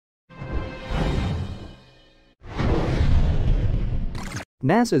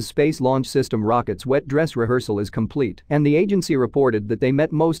NASA's Space Launch System rocket's wet dress rehearsal is complete, and the agency reported that they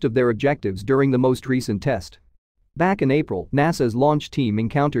met most of their objectives during the most recent test. Back in April, NASA's launch team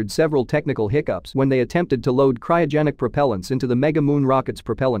encountered several technical hiccups when they attempted to load cryogenic propellants into the Mega Moon rocket's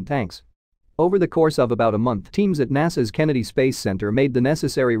propellant tanks. Over the course of about a month, teams at NASA's Kennedy Space Center made the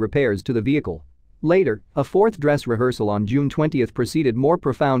necessary repairs to the vehicle. Later, a fourth dress rehearsal on June 20 proceeded more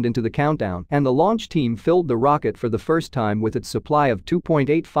profound into the countdown, and the launch team filled the rocket for the first time with its supply of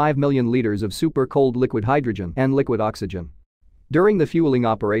 2.85 million liters of super-cold liquid hydrogen and liquid oxygen. During the fueling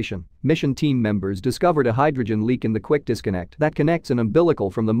operation, mission team members discovered a hydrogen leak in the quick disconnect that connects an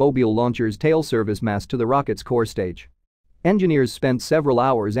umbilical from the mobile launcher's tail service mast to the rocket's core stage. Engineers spent several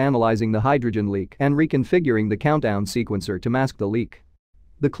hours analyzing the hydrogen leak and reconfiguring the countdown sequencer to mask the leak.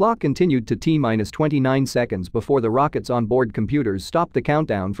 The clock continued to T-29 seconds before the rocket's onboard computers stopped the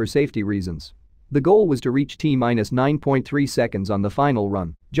countdown for safety reasons. The goal was to reach T-9.3 seconds on the final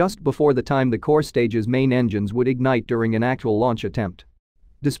run, just before the time the core stage's main engines would ignite during an actual launch attempt.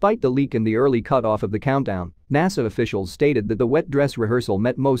 Despite the leak in the early cutoff of the countdown, NASA officials stated that the wet dress rehearsal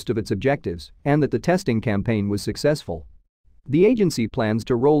met most of its objectives and that the testing campaign was successful. The agency plans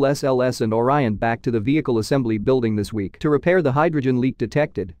to roll SLS and Orion back to the vehicle assembly building this week to repair the hydrogen leak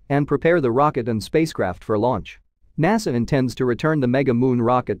detected and prepare the rocket and spacecraft for launch. NASA intends to return the Mega Moon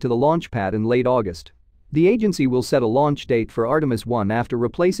rocket to the launch pad in late August. The agency will set a launch date for Artemis 1 after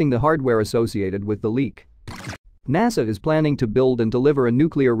replacing the hardware associated with the leak. NASA is planning to build and deliver a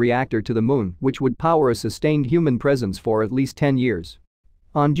nuclear reactor to the moon, which would power a sustained human presence for at least 10 years.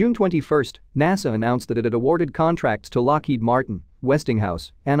 On June 21, NASA announced that it had awarded contracts to Lockheed Martin,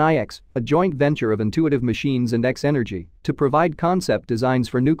 Westinghouse, and IX, a joint venture of Intuitive Machines and X-Energy, to provide concept designs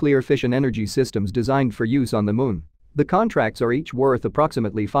for nuclear fission energy systems designed for use on the moon. The contracts are each worth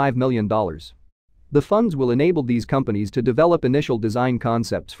approximately $5 million. The funds will enable these companies to develop initial design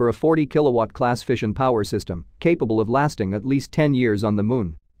concepts for a 40-kilowatt class fission power system capable of lasting at least 10 years on the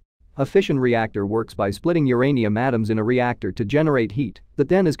moon. A fission reactor works by splitting uranium atoms in a reactor to generate heat that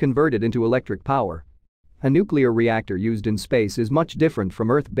then is converted into electric power. A nuclear reactor used in space is much different from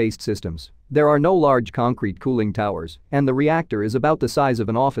Earth-based systems. There are no large concrete cooling towers, and the reactor is about the size of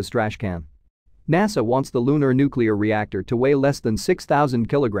an office trash can. NASA wants the Lunar nuclear reactor to weigh less than 6,000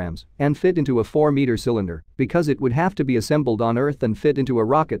 kilograms and fit into a 4-meter cylinder because it would have to be assembled on Earth and fit into a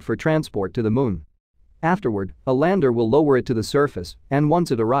rocket for transport to the moon. Afterward, a lander will lower it to the surface, and once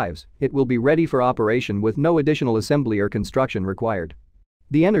it arrives, it will be ready for operation with no additional assembly or construction required.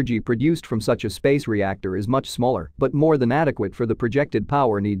 The energy produced from such a space reactor is much smaller but more than adequate for the projected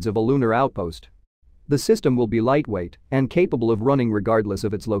power needs of a lunar outpost. The system will be lightweight and capable of running regardless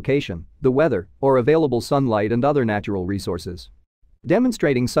of its location, the weather, or available sunlight and other natural resources.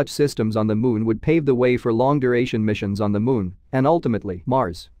 Demonstrating such systems on the moon would pave the way for long-duration missions on the moon and ultimately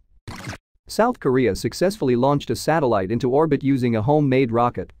Mars. South Korea successfully launched a satellite into orbit using a homemade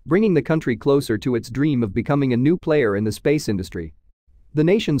rocket, bringing the country closer to its dream of becoming a new player in the space industry. The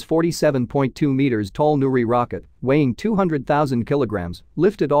nation's 47.2 meters tall Nuri rocket, weighing 200,000 kilograms,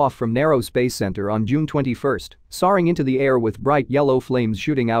 lifted off from Narrow Space Center on June 21, soaring into the air with bright yellow flames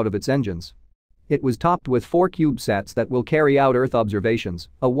shooting out of its engines. It was topped with 4 CubeSats that will carry out Earth observations,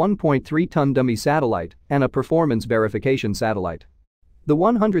 a 1.3-ton dummy satellite, and a performance verification satellite. The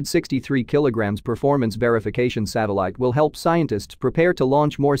 163 kilograms performance verification satellite will help scientists prepare to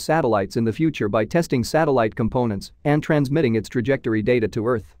launch more satellites in the future by testing satellite components and transmitting its trajectory data to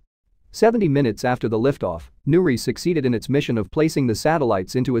Earth. 70 minutes after the liftoff, Nuri succeeded in its mission of placing the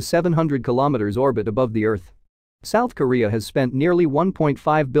satellites into a 700 kilometers orbit above the Earth. South Korea has spent nearly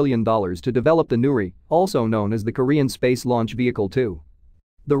 $1.5 billion to develop the Nuri, also known as the Korean Space Launch Vehicle 2.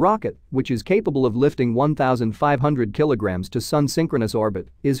 The rocket, which is capable of lifting 1,500 kilograms to sun-synchronous orbit,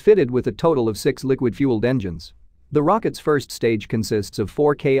 is fitted with a total of 6 liquid-fueled engines. The rocket's first stage consists of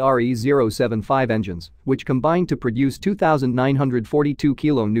 4 KRE-075 engines, which combine to produce 2,942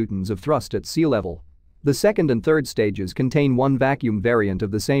 kilonewtons of thrust at sea level. The second and third stages contain one vacuum variant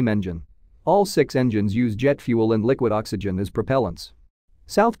of the same engine. All 6 engines use jet fuel and liquid oxygen as propellants.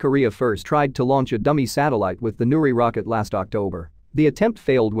 South Korea first tried to launch a dummy satellite with the Nuri rocket last October. The attempt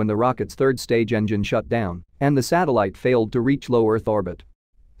failed when the rocket's third stage engine shut down, and the satellite failed to reach low Earth orbit.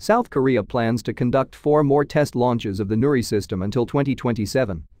 South Korea plans to conduct 4 more test launches of the Nuri system until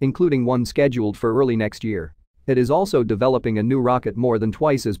 2027, including one scheduled for early next year. It is also developing a new rocket more than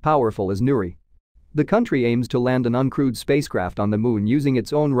twice as powerful as Nuri. The country aims to land an uncrewed spacecraft on the moon using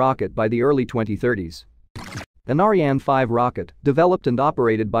its own rocket by the early 2030s. An Ariane 5 rocket, developed and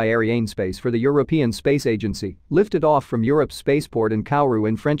operated by Ariane for the European Space Agency, lifted off from Europe's spaceport in Kourou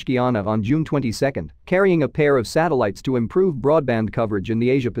in French Guiana on June 22, carrying a pair of satellites to improve broadband coverage in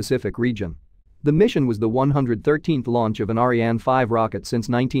the Asia-Pacific region. The mission was the 113th launch of an Ariane 5 rocket since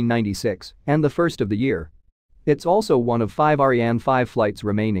 1996, and the first of the year. It's also one of 5 Ariane 5 flights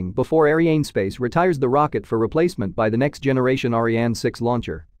remaining before Ariane retires the rocket for replacement by the next-generation Ariane 6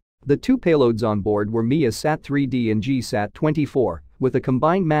 launcher. The 2 payloads on board were MEASat-3D and GSat-24, with a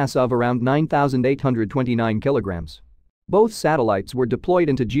combined mass of around 9,829 kilograms. Both satellites were deployed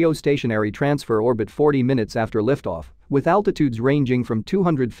into geostationary transfer orbit 40 minutes after liftoff, with altitudes ranging from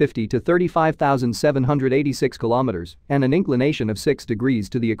 250 to 35,786 kilometers and an inclination of 6 degrees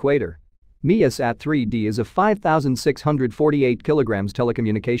to the equator. MEASat-3D is a 5,648 kilograms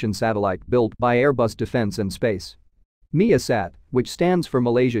telecommunications satellite built by Airbus Defence and Space. MEASat, which stands for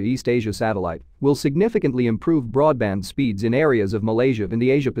Malaysia East Asia Satellite, will significantly improve broadband speeds in areas of Malaysia in the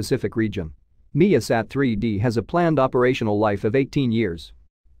Asia-Pacific region. MEASat-3D has a planned operational life of 18 years.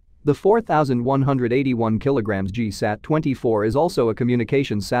 The 4,181 kilograms GSat-24 is also a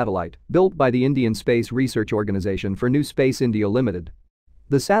communications satellite built by the Indian Space Research Organisation for New Space India Limited.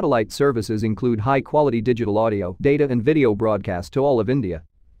 The satellite services include high-quality digital audio, data and video broadcast to all of India.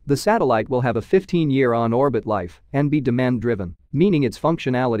 The satellite will have a 15-year on-orbit life and be demand-driven, meaning its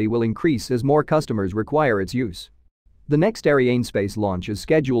functionality will increase as more customers require its use. The next Ariane launch is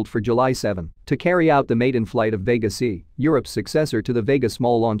scheduled for July 7 to carry out the maiden flight of Vega C, Europe's successor to the Vega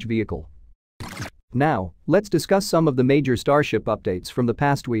small launch vehicle. Now, let's discuss some of the major Starship updates from the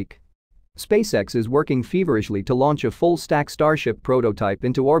past week. SpaceX is working feverishly to launch a full-stack Starship prototype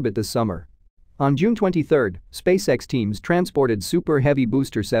into orbit this summer. On June 23, SpaceX teams transported Super Heavy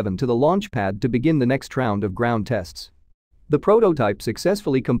Booster-7 to the launch pad to begin the next round of ground tests. The prototype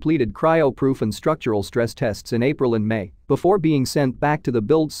successfully completed cryo-proof and structural stress tests in April and May before being sent back to the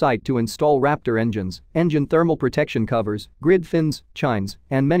build site to install Raptor engines, engine thermal protection covers, grid fins, chines,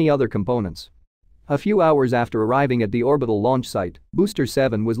 and many other components. A few hours after arriving at the orbital launch site,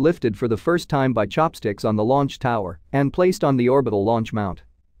 Booster-7 was lifted for the first time by chopsticks on the launch tower and placed on the orbital launch mount.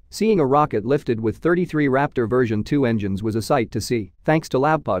 Seeing a rocket lifted with 33 Raptor V2 engines was a sight to see, thanks to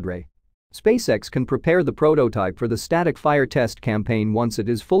LabPadre. SpaceX can prepare the prototype for the static fire test campaign once it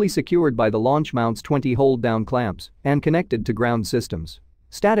is fully secured by the launch mount's 20 hold-down clamps and connected to ground systems.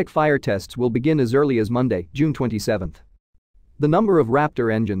 Static fire tests will begin as early as Monday, June 27. The number of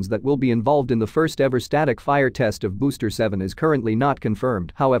Raptor engines that will be involved in the first-ever static fire test of Booster-7 is currently not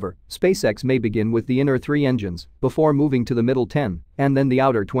confirmed. However, SpaceX may begin with the inner 3 engines before moving to the middle 10 and then the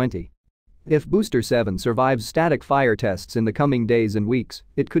outer 20. If Booster-7 survives static fire tests in the coming days and weeks,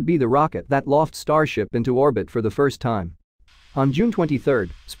 it could be the rocket that lofts Starship into orbit for the first time. On June 23,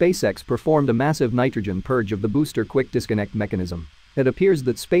 SpaceX performed a massive nitrogen purge of the booster quick disconnect mechanism. It appears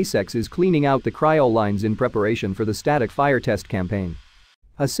that SpaceX is cleaning out the cryo lines in preparation for the static fire test campaign.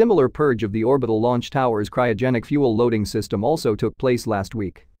 A similar purge of the orbital launch tower's cryogenic fuel loading system also took place last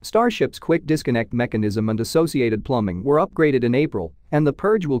week. Starship's quick disconnect mechanism and associated plumbing were upgraded in April, and the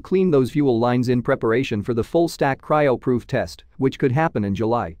purge will clean those fuel lines in preparation for the full-stack cryo-proof test, which could happen in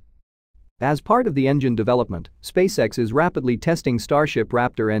July. As part of the engine development, SpaceX is rapidly testing Starship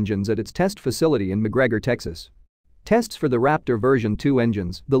Raptor engines at its test facility in McGregor, Texas. Tests for the Raptor V2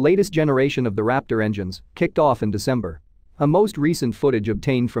 engines, the latest generation of the Raptor engines, kicked off in December. A most recent footage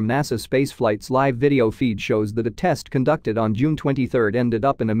obtained from NASA spaceflight's live video feed shows that a test conducted on June 23 ended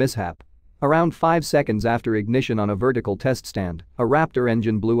up in a mishap. Around 5 seconds after ignition on a vertical test stand, a Raptor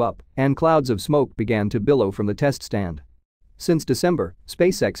engine blew up, and clouds of smoke began to billow from the test stand. Since December,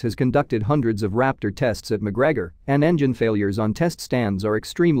 SpaceX has conducted hundreds of Raptor tests at McGregor, and engine failures on test stands are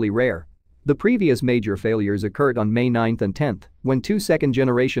extremely rare. The previous major failures occurred on May 9 and 10, when 2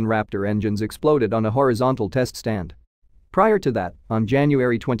 second-generation Raptor engines exploded on a horizontal test stand. Prior to that, on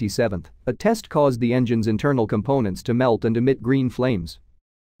January 27, a test caused the engine's internal components to melt and emit green flames.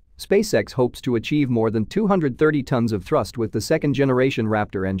 SpaceX hopes to achieve more than 230 tons of thrust with the second-generation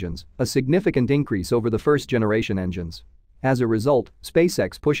Raptor engines, a significant increase over the first-generation engines. As a result,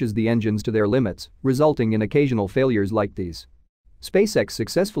 SpaceX pushes the engines to their limits, resulting in occasional failures like these. SpaceX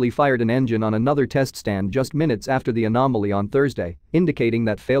successfully fired an engine on another test stand just minutes after the anomaly on Thursday, indicating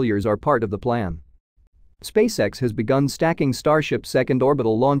that failures are part of the plan. SpaceX has begun stacking Starship's second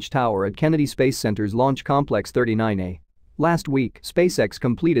orbital launch tower at Kennedy Space Center's Launch Complex 39A. Last week, SpaceX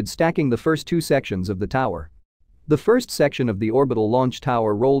completed stacking the first 2 sections of the tower. The first section of the orbital launch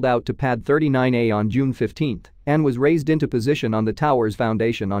tower rolled out to Pad 39A on June 15 and was raised into position on the tower's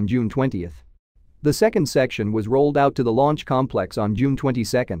foundation on June 20. The second section was rolled out to the launch complex on June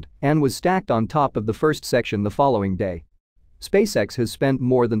 22 and was stacked on top of the first section the following day. SpaceX has spent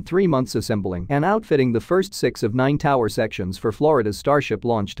more than 3 months assembling and outfitting the first 6 of 9 tower sections for Florida's Starship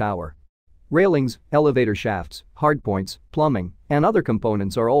launch tower. Railings, elevator shafts, hardpoints, plumbing, and other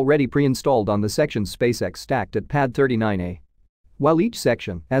components are already pre-installed on the sections SpaceX stacked at Pad 39A. While each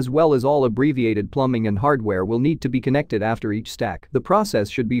section, as well as all abbreviated plumbing and hardware, will need to be connected after each stack, the process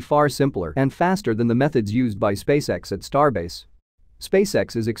should be far simpler and faster than the methods used by SpaceX at Starbase.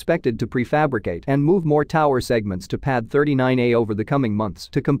 SpaceX is expected to prefabricate and move more tower segments to Pad 39A over the coming months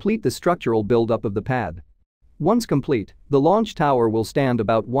to complete the structural buildup of the pad. Once complete, the launch tower will stand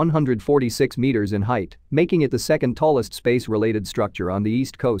about 146 meters in height, making it the second tallest space-related structure on the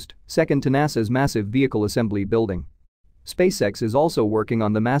East Coast, second to NASA's massive vehicle assembly building. SpaceX is also working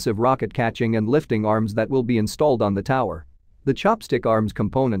on the massive rocket catching and lifting arms that will be installed on the tower. The chopstick arms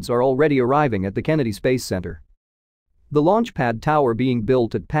components are already arriving at the Kennedy Space Center. The launch pad tower being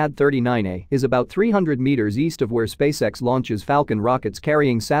built at Pad 39A is about 300 meters east of where SpaceX launches Falcon rockets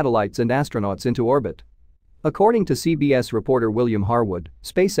carrying satellites and astronauts into orbit. According to CBS reporter William Harwood,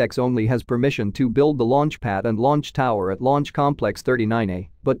 SpaceX only has permission to build the launch pad and launch tower at Launch Complex 39A,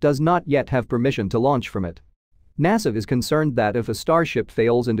 but does not yet have permission to launch from it. NASA is concerned that if a Starship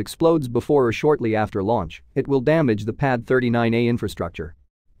fails and explodes before or shortly after launch, it will damage the Pad 39A infrastructure.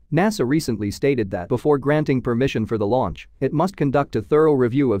 NASA recently stated that before granting permission for the launch, it must conduct a thorough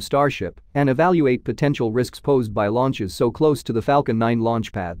review of Starship and evaluate potential risks posed by launches so close to the Falcon 9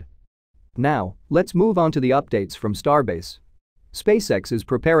 launch pad. Now, let's move on to the updates from Starbase. SpaceX is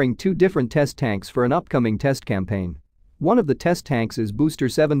preparing 2 different test tanks for an upcoming test campaign. One of the test tanks is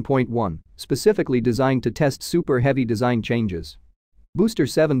Booster-7.1, specifically designed to test Super Heavy design changes.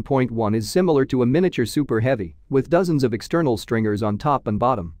 Booster-7.1 is similar to a miniature Super Heavy, with dozens of external stringers on top and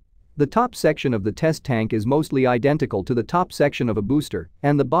bottom. The top section of the test tank is mostly identical to the top section of a booster,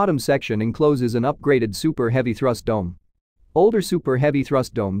 and the bottom section encloses an upgraded Super Heavy thrust dome. Older Super Heavy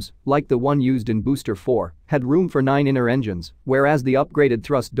thrust domes, like the one used in Booster 4, had room for 9 inner engines, whereas the upgraded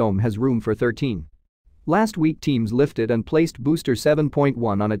thrust dome has room for 13. Last week, teams lifted and placed Booster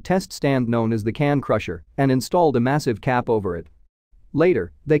 7.1 on a test stand known as the Can Crusher and installed a massive cap over it.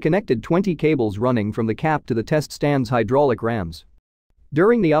 Later, they connected 20 cables running from the cap to the test stand's hydraulic rams.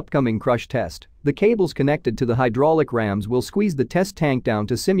 During the upcoming crush test, the cables connected to the hydraulic rams will squeeze the test tank down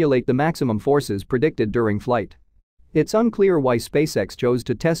to simulate the maximum forces predicted during flight. It's unclear why SpaceX chose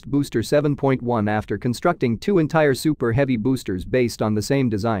to test Booster 7.1 after constructing 2 entire Super Heavy boosters based on the same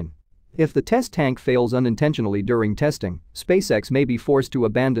design. If the test tank fails unintentionally during testing, SpaceX may be forced to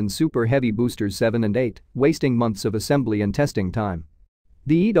abandon Super Heavy boosters 7 and 8, wasting months of assembly and testing time.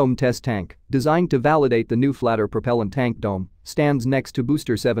 The EDOME test tank, designed to validate the new flatter propellant tank dome, stands next to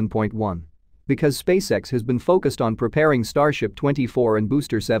Booster 7.1. Because SpaceX has been focused on preparing Starship 24 and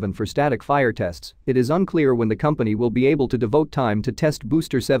Booster 7 for static fire tests, it is unclear when the company will be able to devote time to test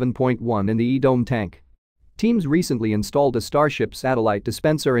Booster 7.1 in the EDOME tank. Teams recently installed a Starship satellite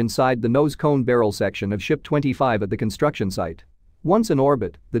dispenser inside the nose cone barrel section of Ship 25 at the construction site. Once in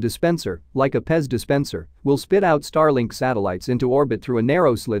orbit, the dispenser, like a Pez dispenser, will spit out Starlink satellites into orbit through a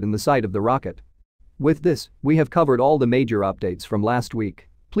narrow slit in the side of the rocket. With this, we have covered all the major updates from last week.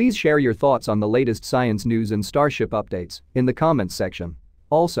 Please share your thoughts on the latest science news and Starship updates in the comments section.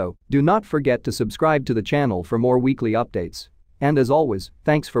 Also, do not forget to subscribe to the channel for more weekly updates. And as always,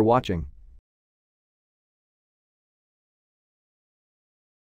 thanks for watching.